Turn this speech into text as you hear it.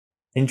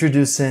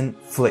Introducing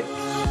Flick.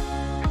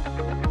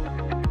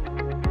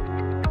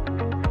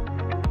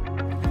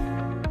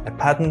 A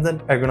patented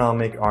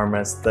ergonomic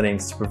armrest that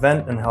aims to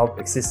prevent and help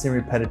existing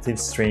repetitive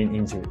strain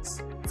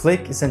injuries.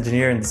 Flick is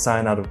engineered and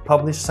designed out of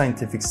published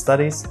scientific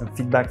studies and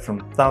feedback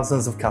from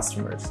thousands of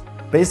customers.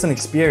 Based on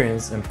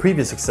experience and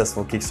previous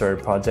successful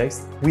Kickstarter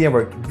projects, we have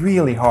worked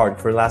really hard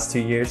for the last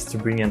 2 years to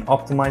bring an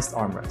optimized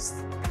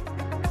armrest.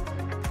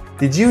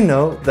 Did you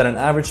know that an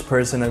average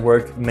person at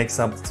work makes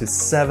up to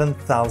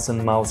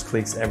 7,000 mouse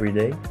clicks every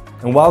day?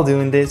 And while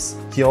doing this,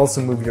 you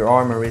also move your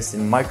arm and wrist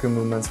in micro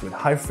movements with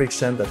high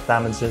friction that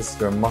damages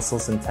your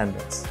muscles and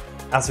tendons.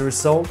 As a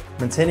result,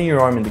 maintaining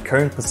your arm in the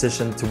current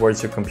position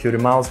towards your computer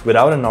mouse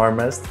without an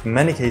armrest in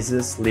many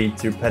cases lead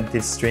to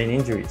repetitive strain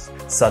injuries,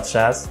 such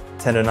as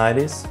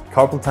tendonitis,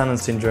 carpal tunnel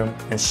syndrome,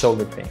 and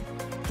shoulder pain.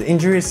 The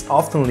injuries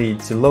often lead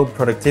to low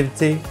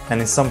productivity and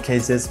in some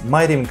cases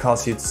might even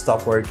cause you to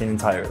stop working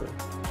entirely.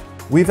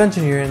 We've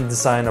engineered and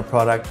designed a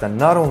product that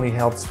not only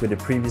helps with the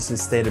previously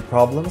stated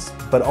problems,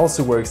 but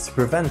also works to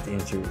prevent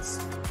injuries.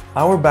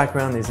 Our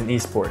background is in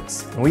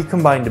esports, and we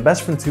combine the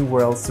best from two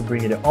worlds to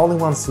bring you the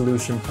all-in-one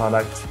solution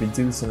product to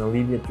reduce and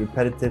alleviate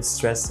repetitive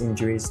stress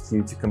injuries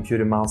due to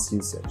computer mouse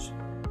usage.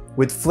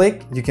 With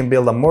Flick, you can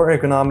build a more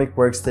ergonomic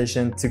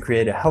workstation to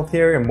create a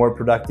healthier and more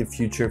productive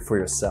future for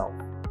yourself.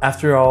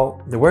 After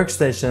all, the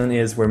workstation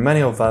is where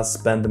many of us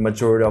spend the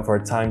majority of our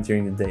time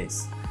during the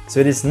days. So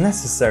it is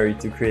necessary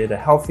to create a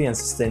healthy and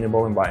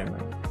sustainable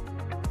environment.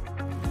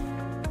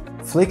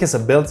 Flick has a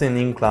built-in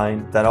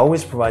incline that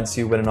always provides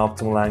you with an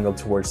optimal angle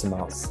towards the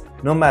mouse,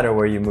 no matter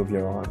where you move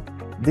your arm.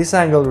 This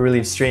angle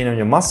relieves strain on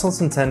your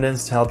muscles and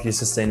tendons to help you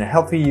sustain a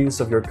healthy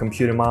use of your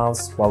computer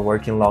mouse while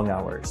working long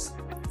hours.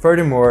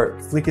 Furthermore,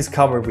 Flick is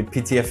covered with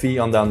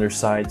PTFE on the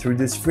underside to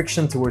reduce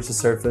friction towards the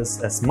surface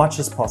as much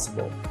as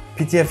possible.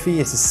 PTFE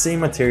is the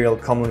same material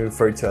commonly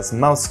referred to as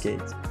mouse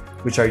skate,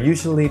 which are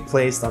usually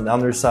placed on the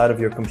underside of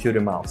your computer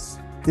mouse.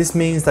 This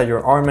means that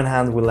your arm and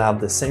hand will have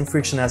the same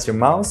friction as your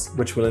mouse,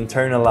 which will in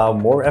turn allow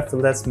more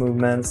effortless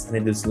movements and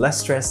induce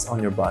less stress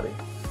on your body.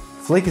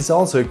 Flick is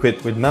also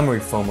equipped with memory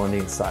foam on the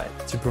inside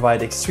to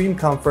provide extreme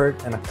comfort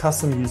and a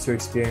custom user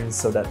experience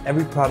so that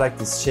every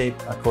product is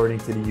shaped according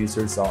to the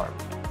user's arm.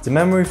 The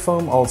memory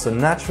foam also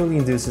naturally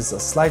induces a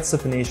slight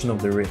supination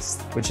of the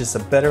wrist, which is a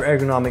better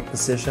ergonomic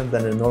position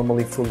than a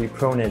normally fully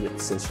pronated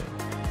position.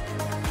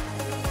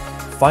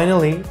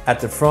 Finally, at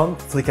the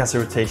front, Flick has a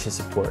rotation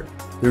support.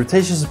 The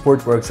rotation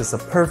support works as a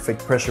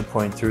perfect pressure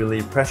point to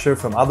relieve pressure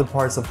from other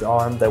parts of the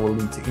arm that will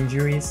lead to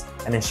injuries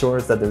and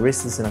ensures that the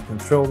wrist is in a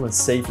controlled and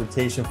safe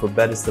rotation for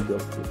better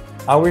stability.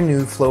 Our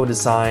new flow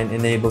design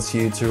enables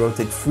you to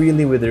rotate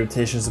freely with the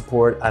rotation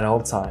support at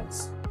all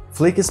times.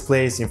 Flick is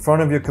placed in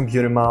front of your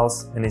computer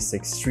mouse and is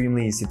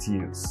extremely easy to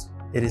use.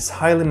 It is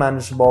highly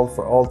manageable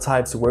for all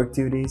types of work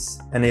duties,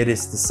 and it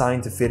is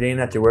designed to fit in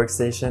at your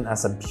workstation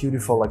as a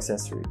beautiful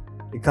accessory.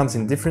 It comes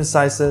in different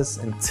sizes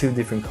and 2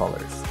 different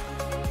colors.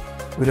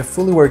 With a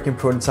fully working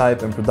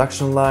prototype and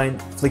production line,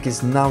 Flick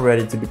is now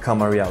ready to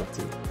become a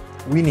reality.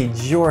 We need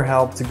your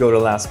help to go the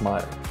last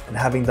mile, and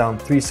having done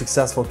 3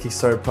 successful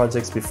Kickstarter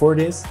projects before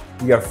this,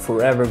 we are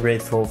forever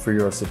grateful for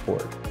your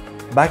support.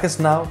 Back us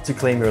now to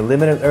claim your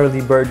limited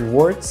early bird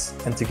rewards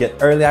and to get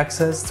early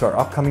access to our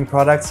upcoming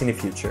products in the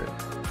future.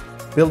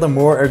 Build a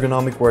more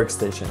ergonomic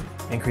workstation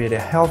and create a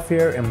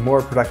healthier and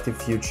more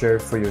productive future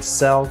for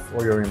yourself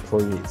or your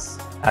employees,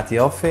 at the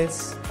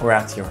office or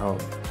at your home.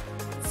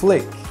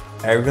 Flick,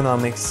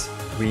 ergonomics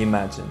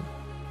reimagined.